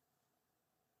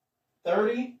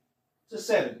 30 to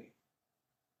 70.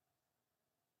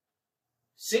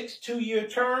 6 2-year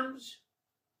terms,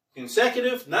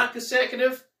 consecutive, not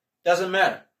consecutive, doesn't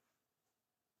matter.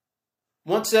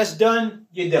 Once that's done,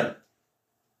 you're done.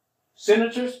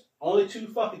 Senators, only 2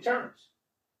 fucking terms.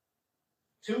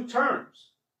 2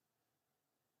 terms.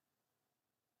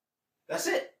 That's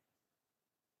it.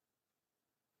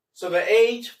 So the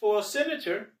age for a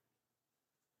senator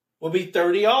will be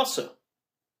 30 also.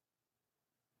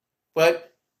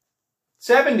 But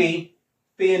 70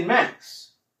 being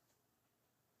max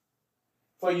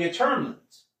for your term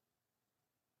limits.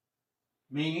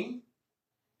 Meaning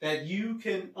that you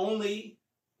can only,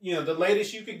 the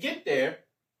latest you could get there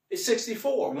is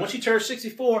 64. Once you turn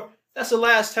 64, that's the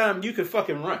last time you can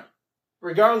fucking run.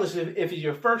 Regardless if it's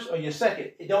your first or your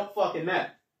second, it don't fucking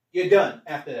matter. You're done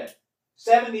after that.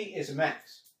 70 is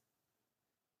max.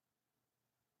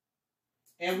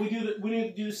 And we need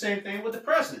to do the same thing with the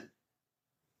president.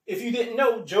 If you didn't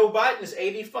know, Joe Biden is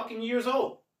 80 fucking years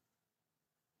old.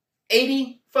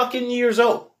 80 fucking years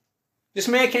old. This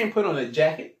man can't put on a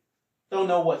jacket. Don't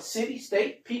know what city,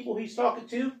 state, people he's talking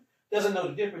to. Doesn't know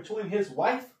the difference between his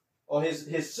wife or his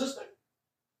sister.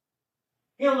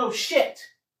 He don't know shit.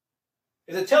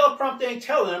 If the teleprompter ain't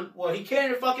telling him, well, he can't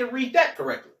even fucking read that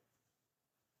correctly.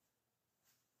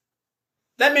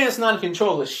 That man's not in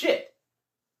control of shit.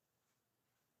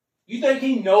 You think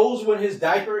he knows when his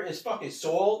diaper is fucking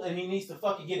soiled and he needs to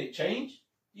fucking get it changed?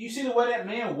 You see the way that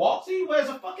man walks? He wears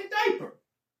a fucking diaper.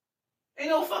 Ain't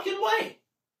no fucking way.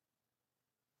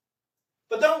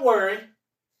 But don't worry.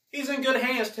 He's in good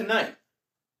hands tonight.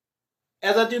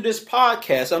 As I do this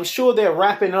podcast, I'm sure they're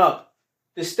wrapping up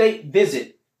the state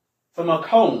visit for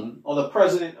Macron, or the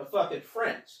president of fucking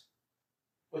France,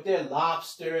 with their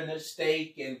lobster and their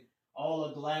steak and all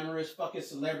the glamorous fucking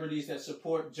celebrities that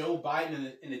support Joe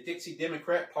Biden and the Dixie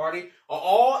Democrat Party are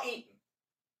all eating.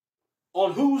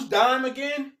 On whose dime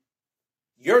again?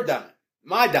 Your dime.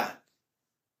 My dime.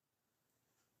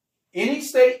 Any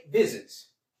state visits,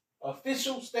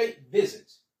 official state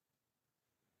visits,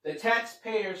 the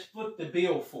taxpayers foot the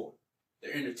bill for.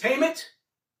 The entertainment,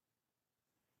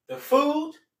 the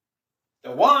food,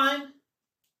 the wine,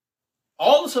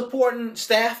 all the supporting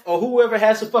staff or whoever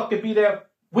has to fucking be there,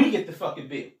 we get the fucking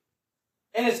bill.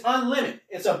 And it's unlimited.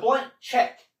 It's a blank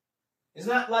check. It's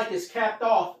not like it's capped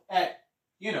off at,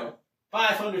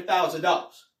 $500,000.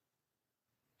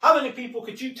 How many people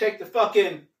could you take to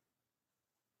fucking,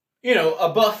 a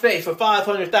buffet for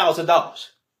 $500,000?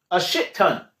 A shit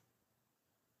ton.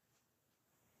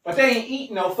 But they ain't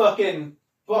eating no fucking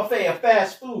buffet of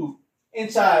fast food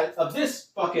inside of this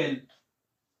fucking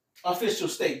official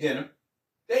state dinner.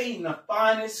 They eating the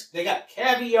finest. They got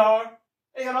caviar.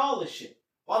 They got all this shit.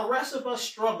 While the rest of us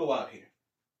struggle out here.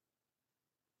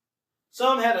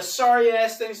 Some had a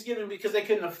sorry-ass Thanksgiving because they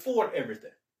couldn't afford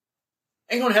everything.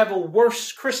 Ain't going to have a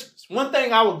worse Christmas. One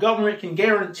thing our government can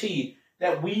guarantee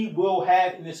that we will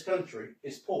have in this country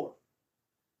is poor.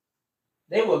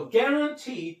 They will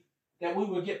guarantee that we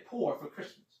will get poor for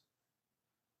Christmas.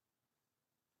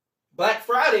 Black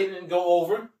Friday didn't go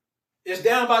over. It's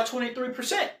down by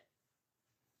 23%.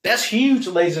 That's huge,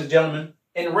 ladies and gentlemen,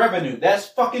 in revenue. That's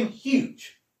fucking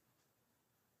huge.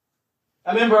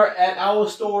 I remember at our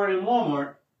store in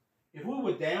Walmart, if we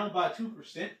were down by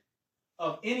 2%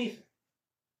 of anything,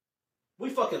 we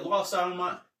fucking lost our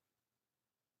mind.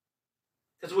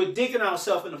 Because we're digging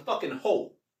ourselves in a fucking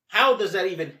hole. How does that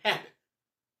even happen?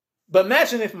 But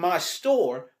imagine if my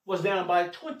store was down by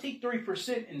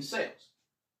 23% in sales.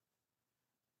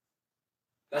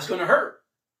 That's going to hurt.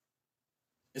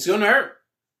 It's going to hurt.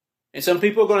 And some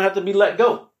people are going to have to be let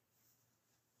go.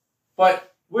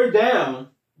 But we're down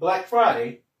Black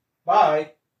Friday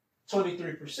by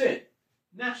 23%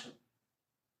 nationally.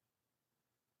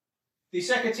 The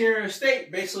Secretary of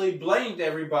State basically blamed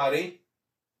everybody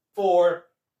for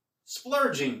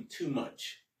splurging too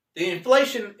much. The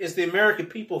inflation is the American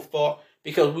people's fault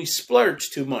because we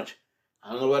splurge too much.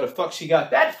 I don't know where the fuck she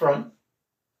got that from.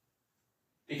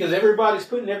 Because everybody's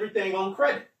putting everything on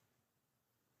credit.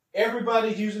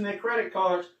 Everybody's using their credit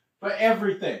cards for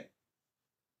everything.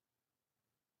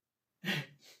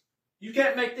 You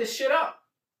can't make this shit up.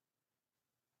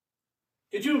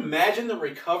 Could you imagine the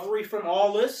recovery from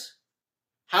all this?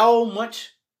 How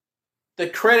much the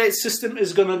credit system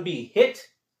is going to be hit?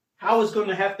 How it's going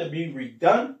to have to be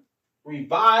redone,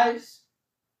 revised,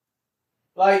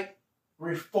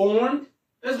 reformed?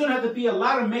 There's going to have to be a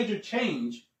lot of major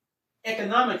change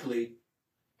economically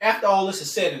after all this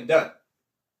is said and done.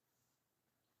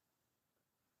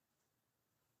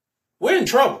 We're in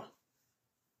trouble.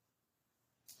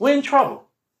 We're in trouble.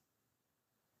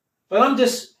 But I'm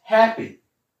just happy,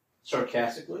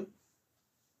 sarcastically,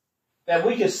 that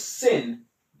we can send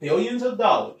billions of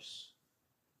dollars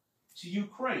to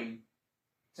Ukraine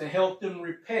to help them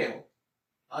repel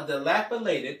a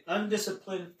dilapidated,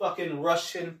 undisciplined fucking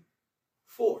Russian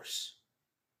force.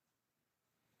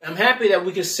 I'm happy that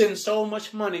we can send so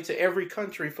much money to every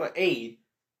country for aid.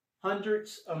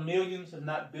 Hundreds of millions, if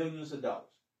not billions of dollars.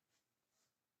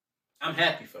 I'm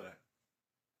happy for that.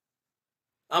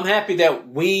 I'm happy that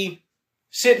we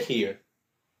sit here,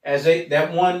 as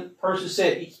that one person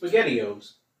said, eat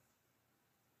SpaghettiOs.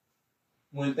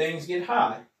 When things get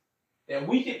high, that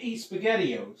we can eat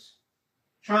SpaghettiOs,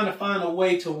 trying to find a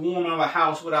way to warm our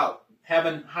house without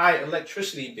having high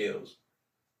electricity bills.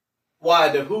 Why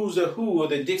the who's a who of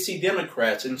the Dixie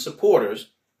Democrats and supporters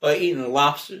are eating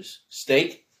lobsters,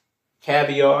 steak,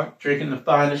 caviar, drinking the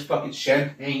finest fucking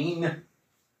champagne,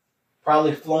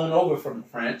 probably flown over from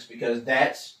France because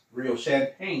that's real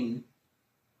champagne.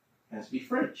 It has to be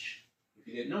French, if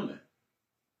you didn't know that.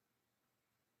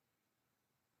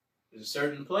 There's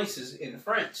certain places in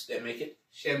France that make it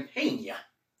champagne.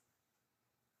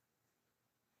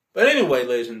 But anyway,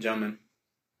 ladies and gentlemen,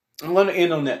 I'm going to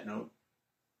end on that note.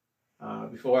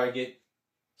 Before I get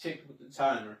ticked with the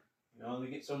timer. You only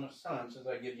get so much time since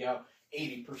I give y'all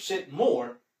 80%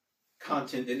 more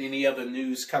content than any other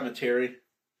news commentary.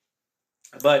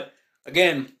 But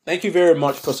again, thank you very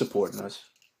much for supporting us.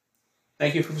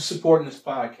 Thank you for supporting this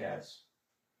podcast.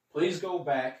 Please go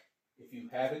back, if you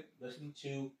haven't listened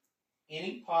to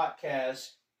any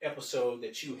podcast episode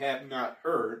that you have not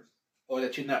heard or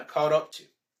that you're not caught up to.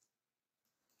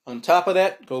 On top of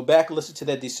that, go back and listen to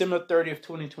that December 30th,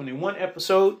 2021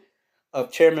 episode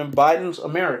of Chairman Biden's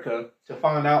America to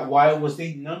find out why it was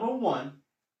the #1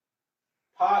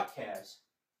 podcast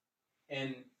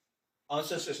in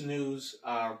Uncensored News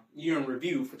Year in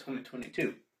Review for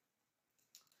 2022.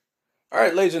 All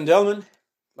right, ladies and gentlemen,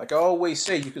 like I always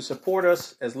say, you can support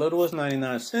us as little as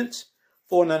 99 cents,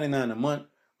 $4.99 a month,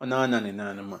 or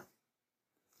 $9.99 a month.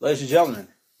 Ladies and gentlemen,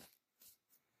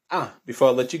 before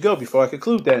I let you go, before I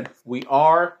conclude that, we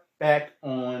are back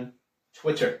on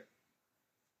Twitter.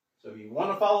 So if you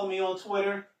want to follow me on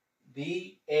Twitter,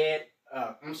 The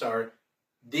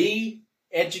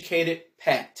Educated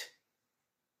Pat.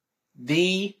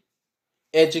 The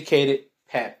Educated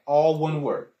Pat. All one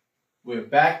word. We're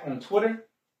back on Twitter.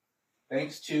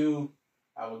 Thanks to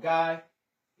our guy,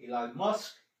 Elon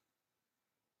Musk,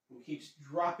 who keeps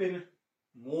dropping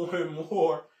more and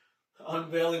more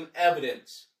unveiling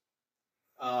evidence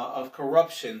of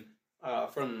corruption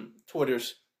from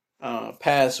Twitter's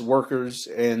past workers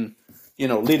and,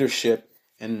 leadership.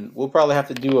 And we'll probably have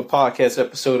to do a podcast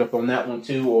episode up on that one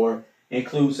too, or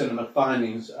include some of the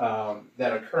findings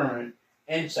that are current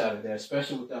inside of that,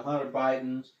 especially with the Hunter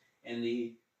Bidens and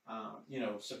the,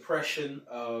 suppression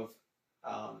of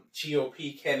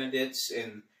GOP candidates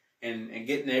and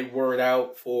getting their word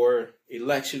out for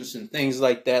elections and things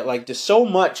like that. Like, there's so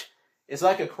much. It's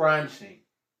like a crime scene.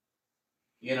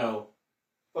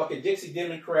 Fucking Dixie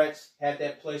Democrats had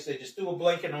that place. They just threw a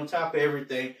blanket on top of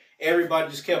everything.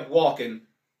 Everybody just kept walking.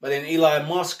 But then Elon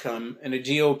Musk come and the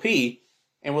GOP,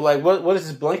 and we're like, what is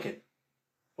this blanket?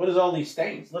 What is all these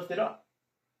stains? Lift it up.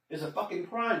 It's a fucking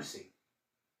crime scene.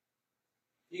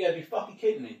 You gotta be fucking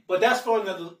kidding me. But that's for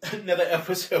another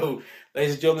episode,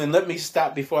 ladies and gentlemen. Let me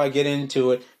stop before I get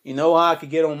into it. You know how I could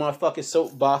get on my fucking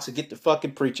soapbox and get to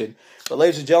fucking preaching. But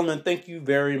ladies and gentlemen, thank you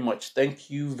very much. Thank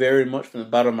you very much from the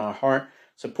bottom of my heart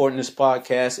supporting this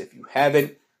podcast. If you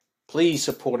haven't, please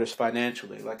support us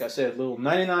financially. Like I said, little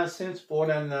 99 cents,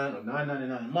 $4.99 or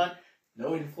 $9.99 a month.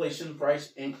 No inflation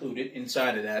price included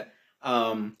inside of that.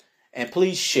 And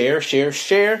please share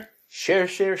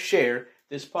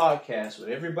this podcast with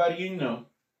everybody you know,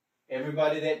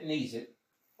 everybody that needs it,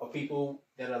 or people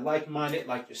that are like-minded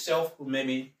like yourself who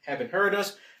maybe haven't heard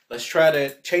us. Let's try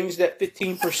to change that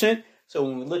 15%. So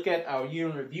when we look at our year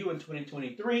in review in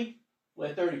 2023, we're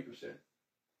at 30%.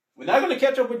 We're not going to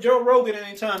catch up with Joe Rogan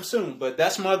anytime soon, but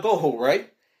that's my goal,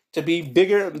 right? To be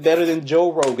bigger and better than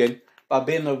Joe Rogan by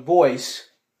being the voice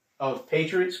of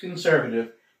patriots,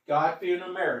 conservative, God-fearing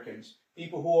Americans,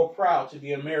 people who are proud to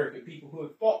be American, people who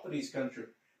have fought for this country,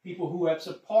 people who have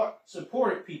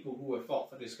supported people who have fought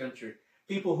for this country,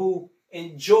 people who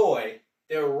enjoy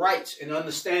their rights and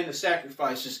understand the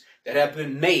sacrifices that have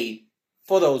been made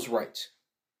for those rights.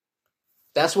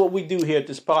 That's what we do here at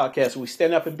this podcast. We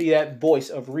stand up and be that voice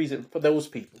of reason for those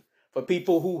people, for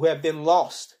people who have been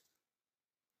lost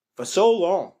for so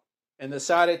long and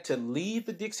decided to leave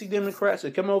the Dixie Democrats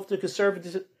and come over to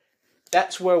conservatives.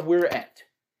 That's where we're at.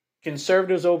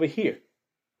 Conservatives over here.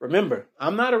 Remember,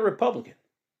 I'm not a Republican,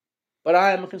 but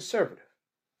I am a conservative.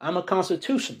 I'm a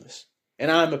constitutionalist,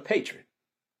 and I'm a patriot.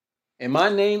 And my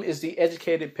name is the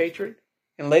Educated Patriot.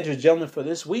 And ladies and gentlemen, for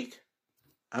this week,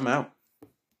 I'm out.